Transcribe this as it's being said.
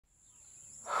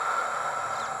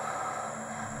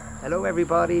Hello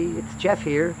everybody, it's Jeff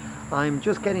here. I'm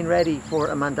just getting ready for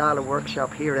a mandala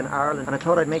workshop here in Ireland, and I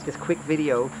thought I'd make this quick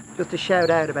video just to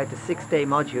shout out about the 6-day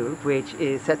module, which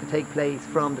is set to take place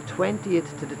from the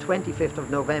 20th to the 25th of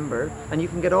November, and you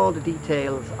can get all the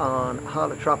details on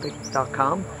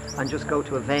holotropic.com and just go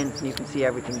to events and you can see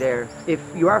everything there. If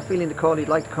you are feeling the call, you'd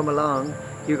like to come along,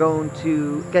 you're going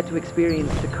to get to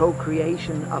experience the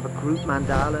co-creation of a group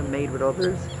mandala made with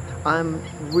others. I'm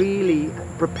really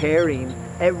preparing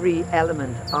every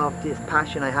element of this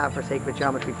passion I have for sacred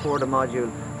geometry for the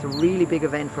module. It's a really big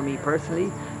event for me personally.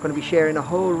 I'm going to be sharing a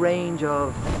whole range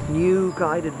of new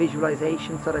guided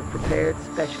visualizations that I've prepared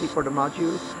especially for the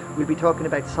module. We'll be talking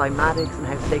about cymatics and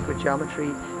how sacred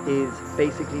geometry is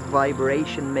basically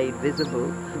vibration made visible.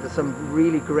 There's some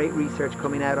really great research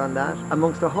coming out on that,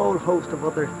 amongst a whole host of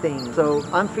other things. So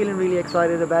I'm feeling really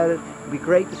excited about it. It'll be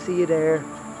great to see you there.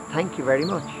 Thank you very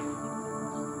much.